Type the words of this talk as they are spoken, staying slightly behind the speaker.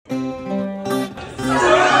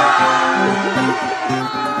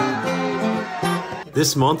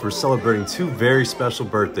This month, we're celebrating two very special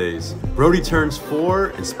birthdays. Brody turns 4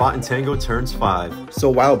 and Spot and Tango turns 5. So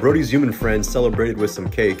while Brody's human friends celebrated with some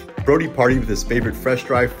cake, Brody partied with his favorite fresh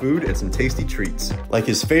dry food and some tasty treats. Like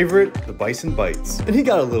his favorite, the Bison Bites. And he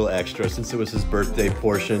got a little extra since it was his birthday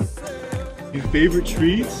portion. Your favorite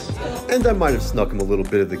treats? And I might have snuck him a little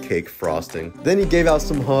bit of the cake frosting. Then he gave out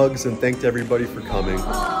some hugs and thanked everybody for coming.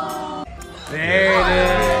 There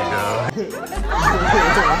it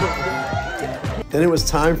is. Then it was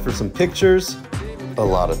time for some pictures. A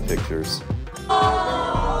lot of pictures.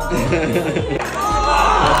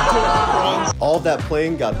 All that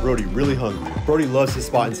playing got Brody really hungry. Brody loves his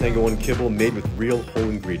Spot and Tango 1 kibble made with real whole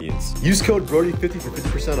ingredients. Use code Brody50 for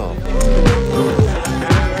 50% off.